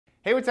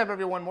Hey, what's up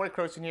everyone? Morey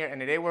Croson here, and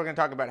today we're going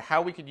to talk about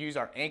how we could use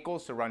our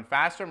ankles to run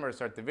faster. I'm going to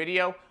start the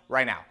video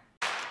right now.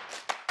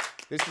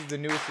 This is the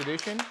newest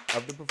edition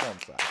of the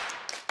Performance Lab.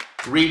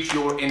 Reach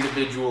your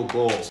individual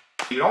goals.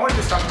 You don't want to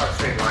just talk about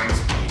straight line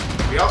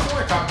speed. We also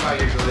want to talk about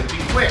your ability to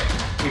be quick.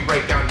 We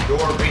break down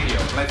your video.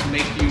 Let's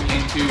make you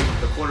into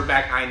the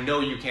quarterback I know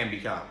you can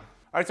become.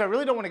 All right, so I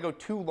really don't want to go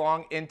too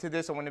long into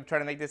this. I want to try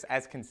to make this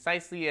as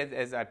concisely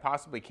as I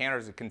possibly can, or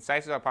as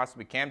concise as I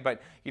possibly can.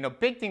 But,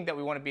 big thing that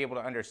we want to be able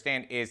to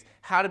understand is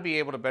how to be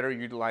able to better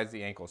utilize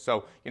the ankle.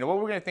 So, what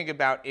we're going to think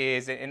about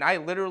is, and I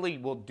literally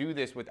will do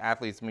this with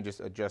athletes. Let me just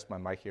adjust my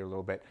mic here a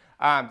little bit.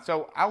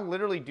 So I'll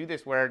literally do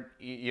this where,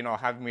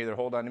 have them either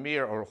hold on to me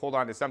or hold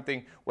on to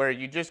something where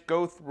you just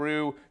go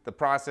through the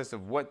process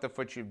of what the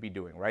foot should be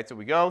doing, right? So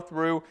we go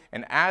through,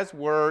 and as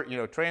we're,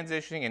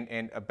 transitioning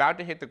and about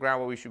to hit the ground,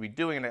 what we should be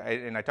doing,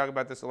 and I talk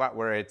about this a lot,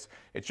 where it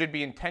should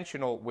be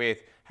intentional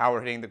with how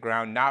we're hitting the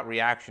ground, not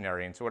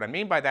reactionary. And so what I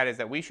mean by that is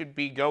that we should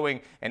be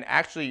going and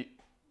actually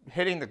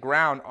hitting the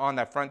ground on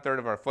that front third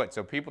of our foot.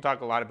 So people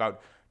talk a lot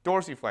about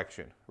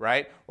dorsiflexion,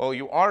 right? Well,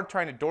 you are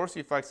trying to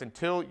dorsiflex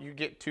until you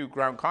get to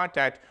ground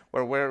contact,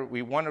 where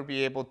we want to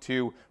be able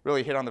to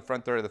really hit on the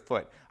front third of the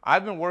foot.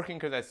 I've been working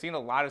because I've seen a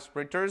lot of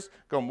sprinters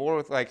go more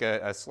with like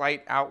a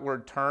slight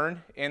outward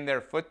turn in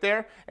their foot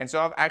there. And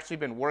so I've actually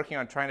been working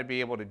on trying to be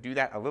able to do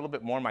that a little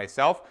bit more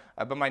myself.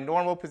 But my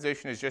normal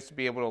position is just to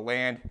be able to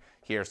land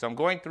here. So I'm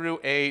going through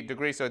a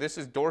degree. So this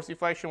is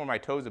dorsiflexion where my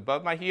toes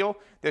above my heel.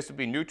 This would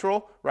be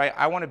neutral, right?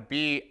 I want to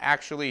be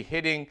actually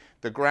hitting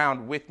the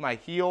ground with my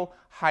heel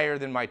higher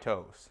than my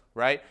toes,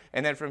 right?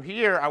 And then from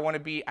here, I want to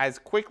be as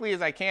quickly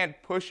as I can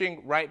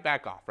pushing right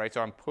back off, right?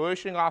 So I'm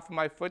pushing off of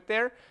my foot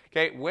there.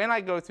 Okay, when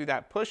I go through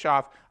that push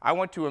off, I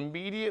want to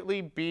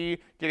immediately be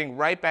getting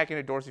right back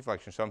into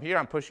dorsiflexion. So I'm here,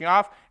 I'm pushing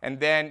off, and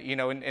then,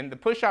 and the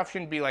push off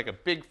shouldn't be like a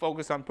big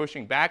focus on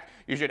pushing back.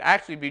 You should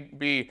actually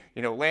be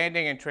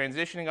landing and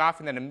transitioning off,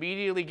 and then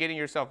immediately getting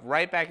yourself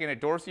right back into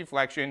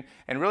dorsiflexion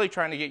and really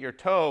trying to get your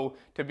toe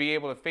to be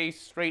able to face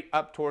straight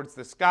up towards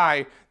the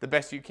sky the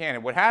best you can.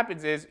 And what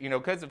happens is,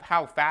 because of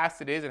how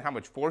fast it is and how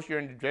much force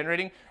you're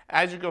generating,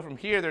 as you go from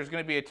here, there's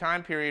going to be a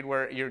time period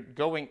where you're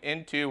going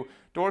into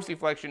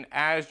dorsiflexion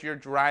as you're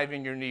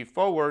driving your knee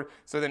forward.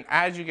 So then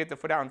as you get the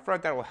foot out in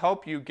front, that will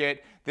help you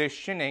get this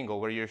shin angle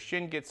where your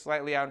shin gets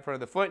slightly out in front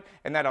of the foot,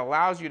 and that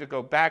allows you to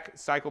go back,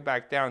 cycle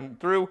back down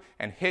through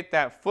and hit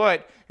that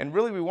foot. And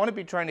really we want to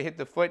be trying to hit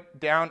the foot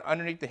down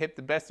underneath the hip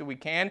the best that we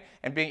can,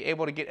 and being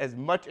able to get as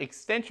much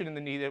extension in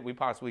the knee that we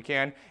possibly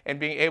can, and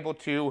being able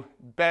to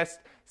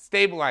best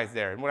stabilize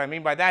there. And what I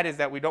mean by that is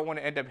that we don't want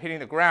to end up hitting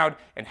the ground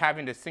and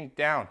having to sink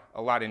down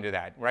a lot into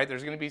that, right?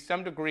 There's going to be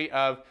some degree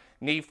of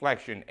knee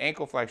flexion,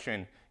 ankle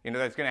flexion,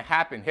 that's going to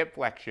happen, hip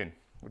flexion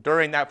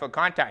during that foot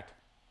contact.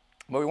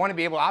 But we want to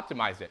be able to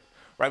optimize it,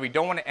 right? We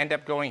don't want to end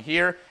up going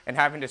here and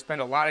having to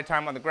spend a lot of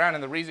time on the ground.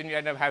 And the reason you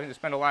end up having to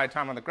spend a lot of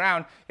time on the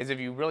ground is if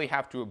you really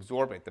have to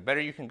absorb it. The better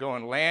you can go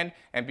and land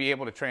and be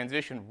able to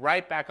transition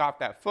right back off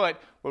that foot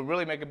will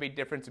really make a big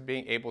difference in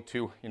being able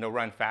to,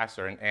 run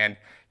faster. And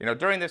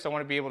during this, I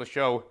want to be able to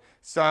show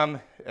some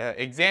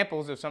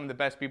examples of some of the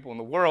best people in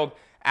the world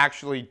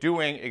actually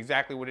doing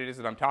exactly what it is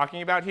that I'm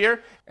talking about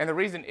here. And the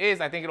reason is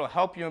I think it'll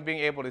help you in being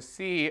able to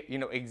see,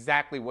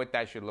 exactly what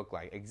that should look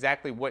like,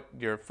 exactly what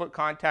your foot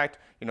contact,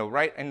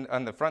 right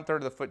on the front third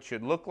of the foot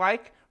should look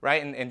like,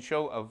 right? And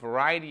show a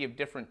variety of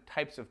different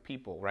types of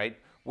people, right?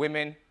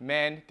 Women,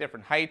 men,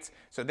 different heights.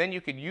 So then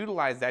you could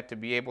utilize that to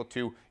be able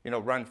to,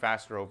 run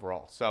faster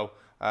overall. So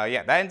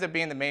yeah, that ends up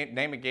being the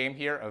name of game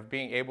here, of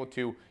being able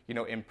to,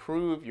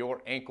 improve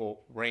your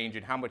ankle range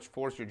and how much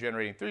force you're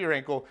generating through your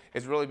ankle,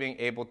 is really being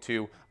able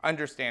to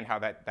understand how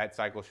that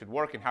cycle should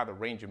work and how the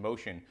range of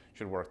motion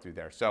should work through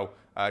there. So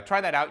try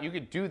that out. You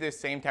could do this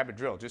same type of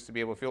drill just to be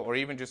able to feel, or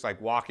even just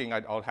like walking.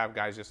 I'll have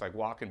guys just like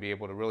walk and be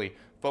able to really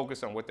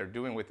focus on what they're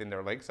doing within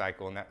their leg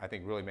cycle, and that I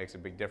think really makes a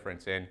big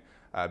difference in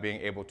being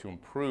able to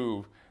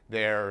improve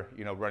their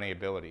running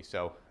ability.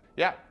 So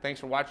yeah, thanks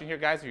for watching here,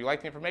 guys. If you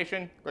like the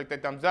information, click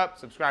that thumbs up,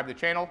 subscribe to the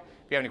channel.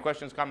 If you have any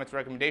questions, comments,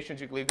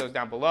 recommendations, you can leave those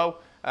down below.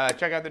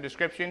 Check out the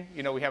description.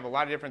 We have a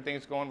lot of different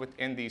things going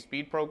within the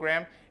speed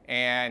program,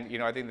 and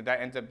I think that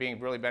ends up being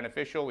really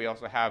beneficial. We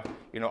also have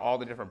all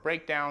the different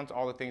breakdowns,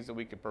 all the things that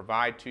we could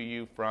provide to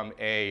you from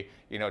a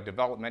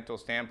developmental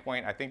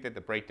standpoint. I think that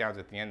the breakdowns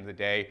at the end of the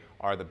day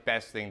are the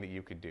best thing that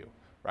you could do,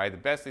 right? The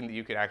best thing that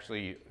you could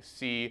actually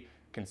see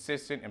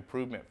consistent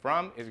improvement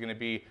from is going to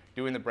be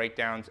doing the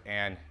breakdowns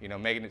and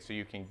making it so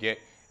you can get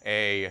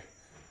a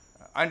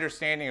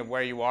understanding of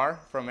where you are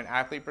from an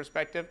athlete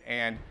perspective,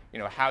 and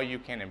how you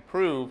can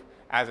improve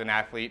as an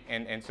athlete.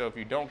 And so if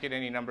you don't get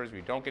any numbers, if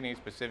you don't get any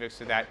specifics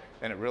to that,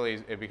 then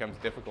it becomes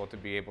difficult to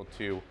be able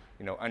to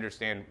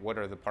understand what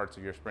are the parts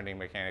of your sprinting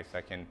mechanics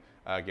that can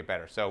get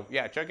better. So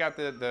yeah, check out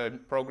the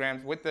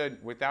programs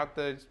without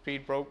the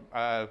speed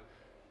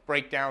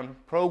breakdown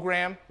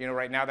program.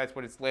 Right now that's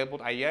what it's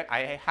labeled.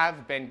 I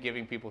have been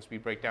giving people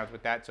speed breakdowns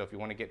with that, so if you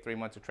want to get 3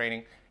 months of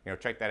training,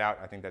 check that out.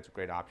 I think that's a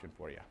great option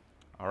for you.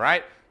 All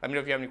right, let me know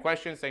if you have any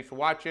questions. Thanks for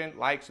watching.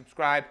 Like,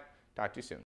 subscribe. Talk to you soon.